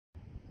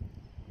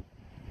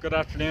Good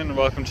afternoon and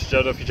welcome to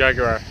Joe Duffy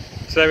Jaguar.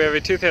 Today we have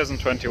a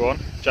 2021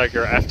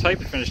 Jaguar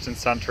F-Type finished in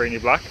Santorini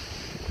black.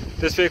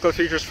 This vehicle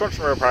features front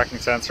and rear parking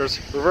sensors,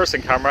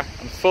 reversing camera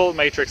and full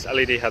matrix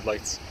LED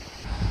headlights.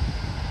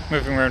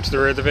 Moving around to the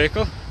rear of the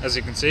vehicle, as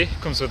you can see,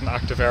 it comes with an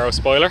active aero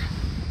spoiler.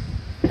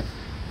 It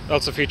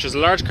also features a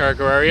large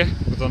cargo area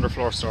with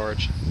underfloor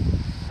storage.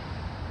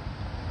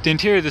 The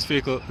interior of this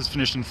vehicle is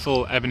finished in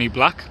full ebony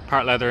black,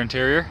 part leather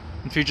interior,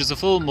 and features a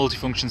full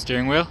multifunction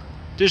steering wheel,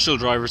 digital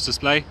driver's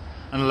display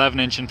and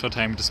 11-inch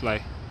infotainment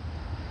display.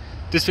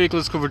 This vehicle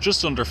is covered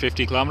just under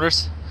 50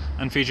 kilometers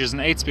and features an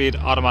 8-speed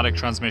automatic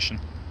transmission.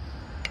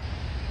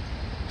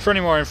 For any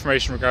more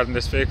information regarding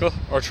this vehicle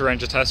or to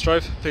arrange a test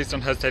drive, please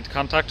don't hesitate to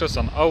contact us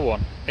on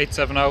 01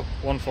 870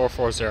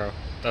 1440.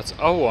 That's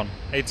 01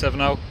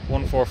 870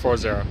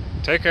 1440.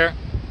 Take care.